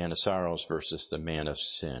 man of sorrows versus the man of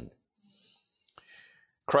sin.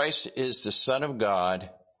 Christ is the Son of God,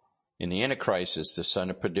 and the Antichrist is the son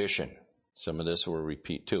of perdition. Some of this will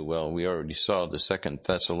repeat too. Well, we already saw the 2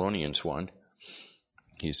 Thessalonians one.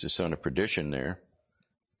 He's the son of perdition there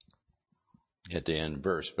at the end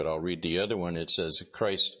verse. But I'll read the other one. It says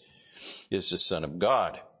Christ is the Son of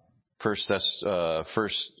God.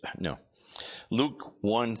 Luke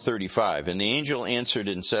 1:35. And the angel answered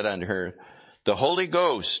and said unto her, the Holy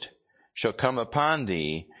Ghost shall come upon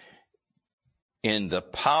thee, and the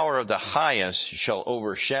power of the highest shall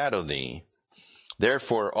overshadow thee.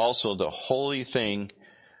 Therefore also the holy thing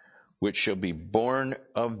which shall be born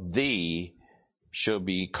of thee shall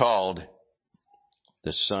be called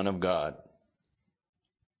the Son of God.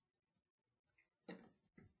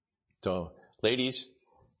 So, ladies,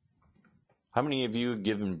 how many of you have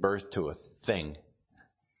given birth to a thing?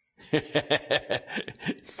 Here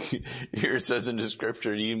it says in the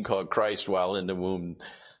scripture, you can call Christ while in the womb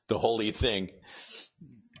the holy thing.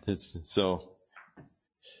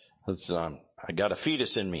 I got a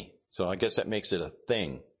fetus in me, so I guess that makes it a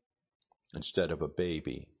thing instead of a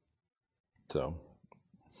baby.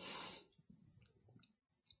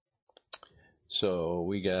 So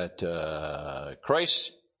we got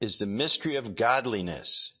Christ is the mystery of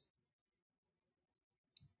godliness,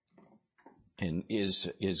 and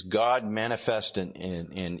is God manifest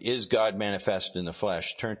and is God manifest in the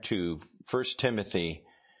flesh. Turn to 1 Timothy.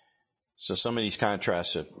 So some of these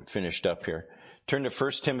contrasts have finished up here. Turn to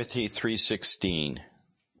 1 Timothy 3:16.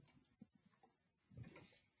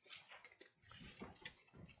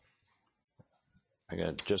 I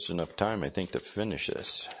got just enough time, I think, to finish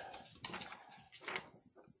this.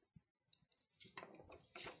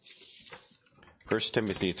 First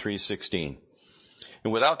Timothy 3:16.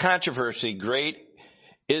 And without controversy, great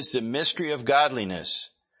is the mystery of godliness,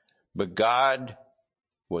 but God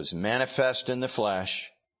was manifest in the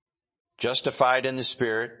flesh, justified in the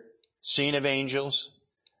Spirit, seen of angels,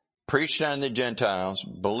 preached on the Gentiles,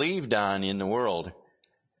 believed on in the world,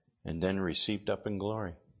 and then received up in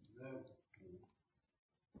glory.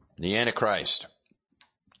 The Antichrist,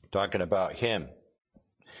 talking about him.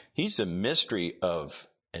 He's a mystery of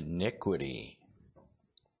iniquity.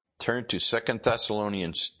 Turn to 2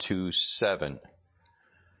 Thessalonians 2:7.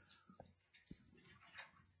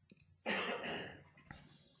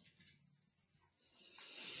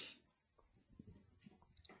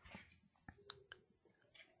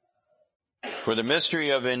 For the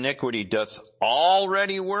mystery of iniquity doth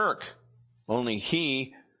already work. Only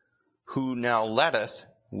he who now letteth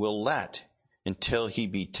will let until he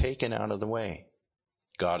be taken out of the way.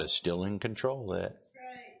 God is still in control of that.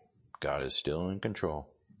 God is still in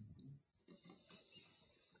control.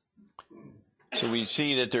 So we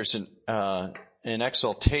see that there's an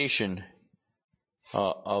exaltation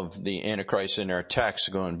of the Antichrist in our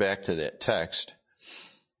text, going back to that text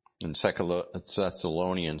in 2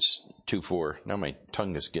 Thessalonians 2:4. Now my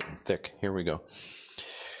tongue is getting thick. Here we go.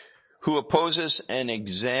 Who opposes and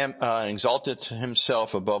exalteth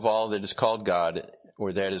himself above all that is called God,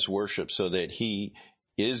 or that is worshipped, so that he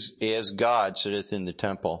is as God sitteth in the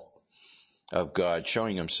temple of God,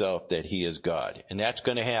 showing himself that he is God. And that's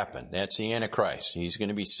going to happen. That's the Antichrist. He's going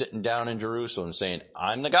to be sitting down in Jerusalem saying,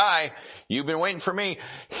 I'm the guy. You've been waiting for me.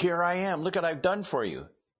 Here I am. Look what I've done for you.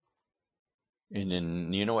 And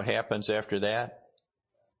then you know what happens after that?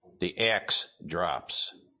 The axe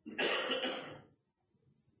drops.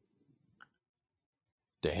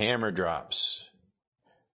 The hammer drops.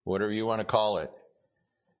 Whatever you want to call it.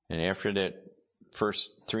 And after that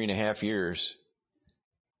first 3.5 years,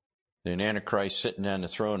 the Antichrist sitting on the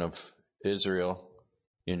throne of Israel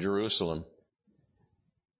in Jerusalem,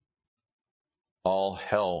 all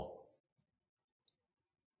hell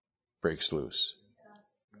breaks loose.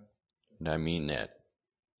 And I mean that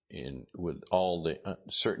with all the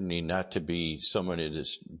certainty, not to be someone that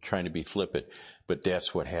is trying to be flippant, but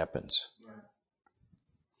that's what happens.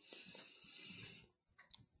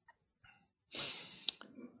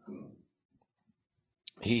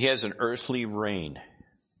 He has an earthly reign.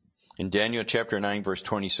 In Daniel chapter 9 verse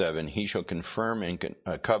 27, he shall confirm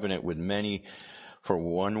a covenant with many for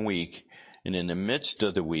 1 week. And in the midst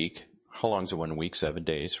of the week, how long is it 1 week? 7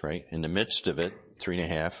 days, right? In the midst of it,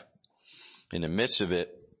 3.5. In the midst of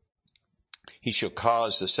it, he shall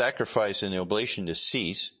cause the sacrifice and the oblation to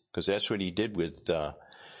cease, because that's what he did with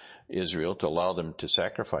Israel, to allow them to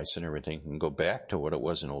sacrifice and everything and go back to what it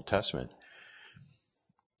was in Old Testament.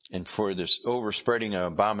 And for this overspreading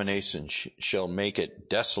of abomination shall make it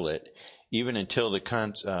desolate, even until the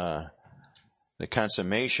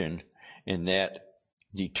consummation, and that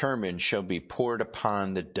determined shall be poured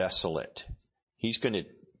upon the desolate. He's going to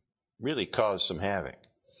really cause some havoc.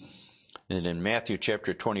 And in Matthew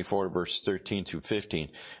chapter 24, verse 13 through 15,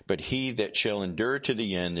 but he that shall endure to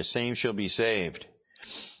the end, the same shall be saved.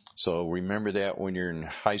 So remember that when you're in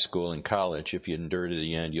high school and college. If you endure to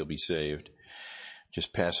the end, you'll be saved.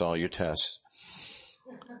 Just pass all your tests.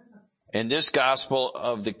 And this gospel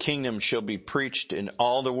of the kingdom shall be preached in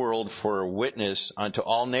all the world for a witness unto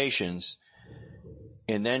all nations.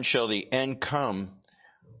 And then shall the end come,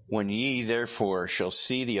 when ye therefore shall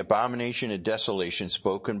see the abomination of desolation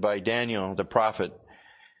spoken by Daniel the prophet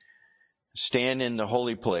stand in the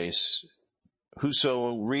holy place.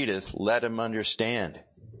 Whoso readeth, let him understand.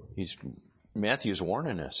 Matthew's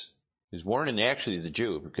warning us. He's warning actually the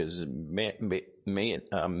Jew, because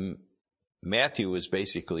Matthew is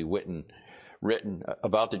basically written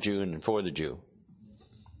about the Jew and for the Jew,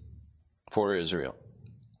 for Israel.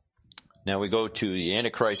 Now we go to the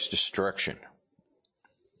Antichrist destruction.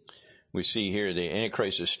 We see here the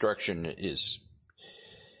Antichrist destruction is,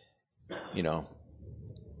 you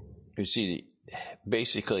see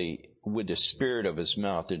basically with the spirit of his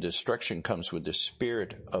mouth. The destruction comes with the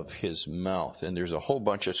spirit of his mouth. And there's a whole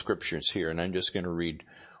bunch of scriptures here, and I'm just going to read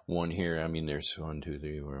one here. I mean, there's 1, 2,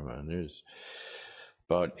 3, 4, 5. There's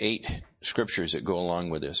about 8 scriptures that go along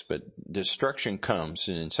with this. But destruction comes,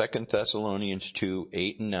 and in 2 Thessalonians 2,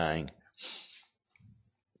 8 and 9,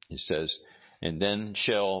 it says, and then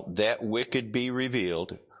shall that wicked be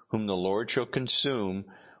revealed, whom the Lord shall consume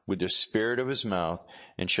with the spirit of his mouth,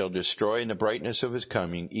 and shall destroy in the brightness of his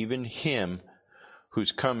coming, even him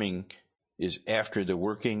whose coming is after the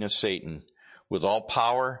working of Satan, with all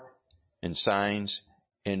power and signs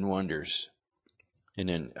and wonders. And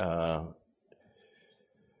in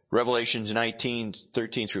Revelations 19,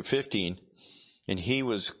 13 through 15, and he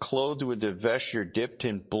was clothed with the vesture dipped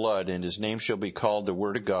in blood, and his name shall be called the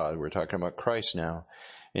Word of God. We're talking about Christ now.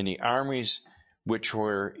 And the armies which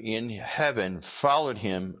were in heaven followed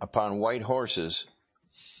him upon white horses,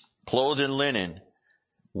 clothed in linen,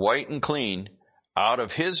 white and clean. Out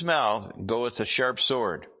of his mouth goeth a sharp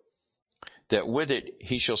sword, that with it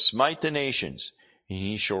he shall smite the nations, and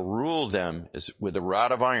he shall rule them as with a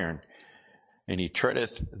rod of iron, and he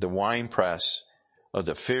treadeth the winepress of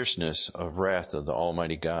the fierceness of wrath of the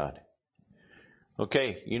Almighty God.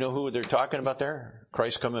 Okay, you know who they're talking about there?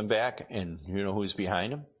 Christ coming back, and you know who's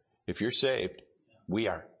behind him? If you're saved, we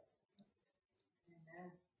are.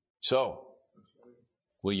 So,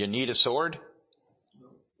 will you need a sword?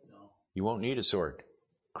 You won't need a sword.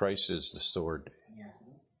 Christ is the sword.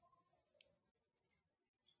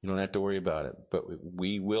 You don't have to worry about it, but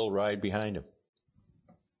we will ride behind him.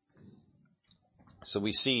 So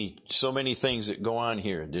we see so many things that go on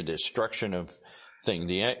here. The destruction of things,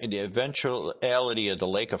 the eventuality of the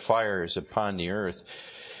lake of fire is upon the earth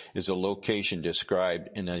is a location described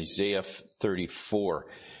in Isaiah 34.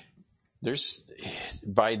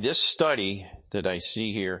 By this study that I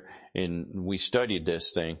see here, and we studied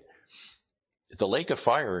this thing, the lake of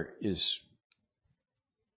fire is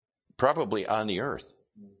probably on the earth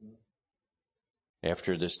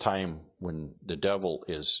after this time when the devil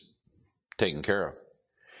is taken care of.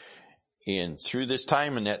 And through this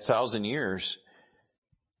time in that 1,000 years,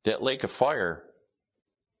 that lake of fire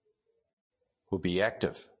will be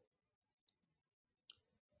active.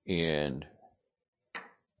 And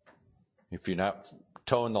if you're not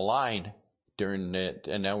towing the line during that,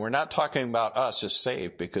 and now we're not talking about us as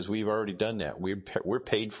saved because we've already done that. We're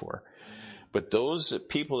paid for. But those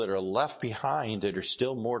people that are left behind that are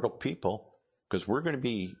still mortal people, because we're going to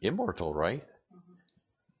be immortal, right?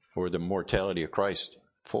 Or the mortality of Christ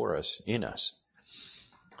for us, in us.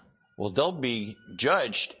 Well, they'll be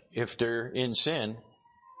judged if they're in sin.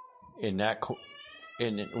 And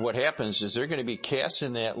what happens is they're going to be cast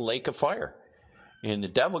in that lake of fire. And the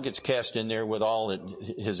devil gets cast in there with all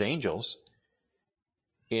his angels.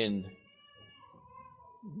 And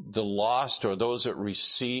the lost, or those that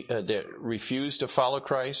refuse to follow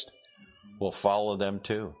Christ, will follow them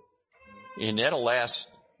too. And that'll last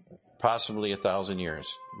possibly 1,000 years,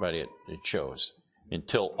 but it shows,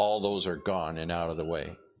 until all those are gone and out of the way.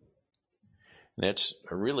 And that's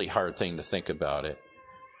a really hard thing to think about it.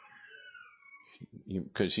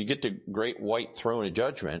 Because you get the great white throne of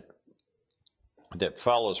judgment that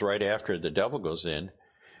follows right after the devil goes in,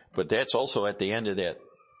 but that's also at the end of that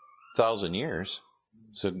 1,000 years.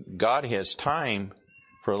 So God has time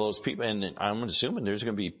for those people, and I'm assuming there's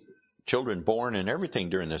going to be children born and everything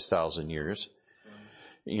during this 1,000 years.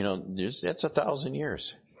 That's 1,000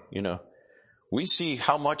 years. We see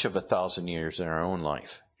how much of 1,000 years in our own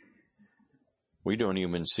life. We don't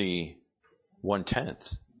even see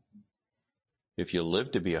 1/10. If you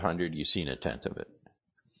live to be 100, you've seen 1/10 of it.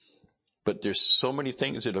 But there's so many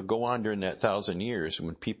things that'll go on during that 1,000 years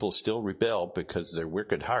when people still rebel because of their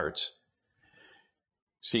wicked hearts.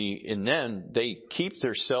 See, and then they keep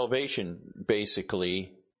their salvation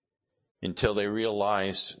basically until they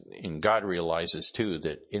realize, and God realizes too,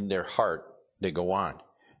 that in their heart they go on.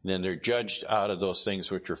 And then they're judged out of those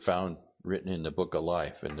things which are found written in the book of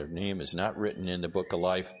life. And their name is not written in the book of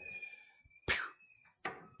life.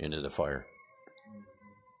 Into the fire.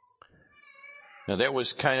 Now that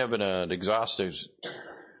was kind of an exhaustive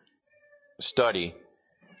study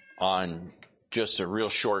on just a real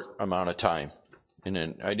short amount of time. And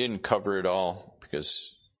then I didn't cover it all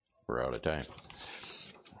because we're out of time.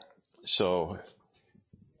 So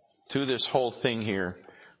through this whole thing here,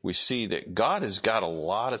 we see that God has got a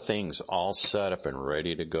lot of things all set up and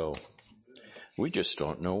ready to go. We just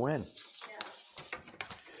don't know when.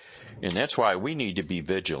 And that's why we need to be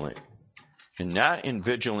vigilant. And not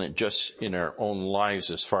vigilant just in our own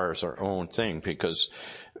lives as far as our own thing, because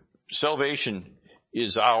salvation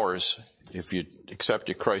is ours if you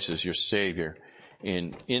accepted Christ as your Savior.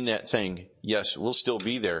 And in that thing, yes, we'll still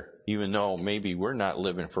be there, even though maybe we're not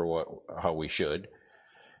living for how we should.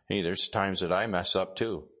 Hey, there's times that I mess up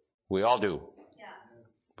too. We all do. Yeah.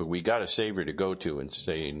 But we got a Savior to go to and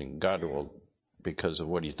say, and God will, because of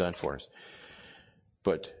what He's done for us.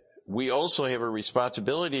 But we also have a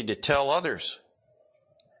responsibility to tell others.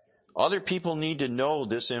 Other people need to know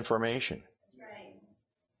this information. Right.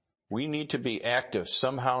 We need to be active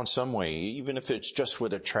somehow in some way, even if it's just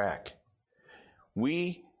with a tract.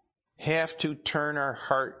 We have to turn our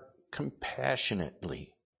heart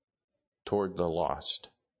compassionately toward the lost.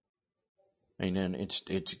 And then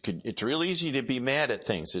it's real easy to be mad at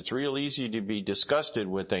things. It's real easy to be disgusted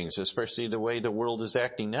with things, especially the way the world is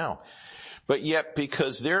acting now. But yet,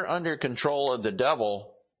 because they're under control of the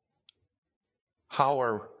devil,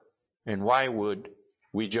 and why would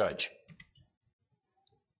we judge?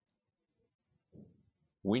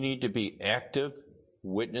 We need to be active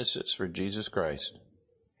witnesses for Jesus Christ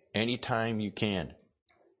anytime you can.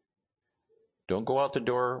 Don't go out the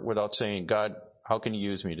door without saying, God, how can you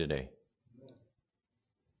use me today?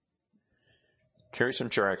 Carry some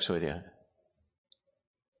tracts with you.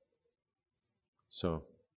 So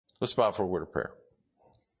let's bow for a word of prayer.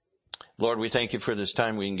 Lord, we thank you for this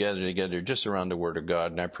time we can gather together just around the Word of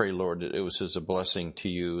God. And I pray, Lord, that it was as a blessing to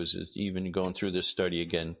you, as even going through this study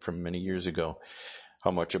again from many years ago,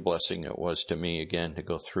 how much a blessing it was to me again to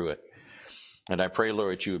go through it. And I pray,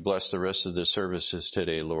 Lord, that you would bless the rest of the services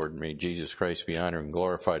today, Lord. May Jesus Christ be honored and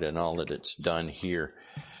glorified in all that it's done here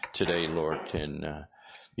today, Lord. And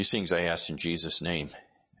these things I ask in Jesus' name.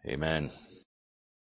 Amen.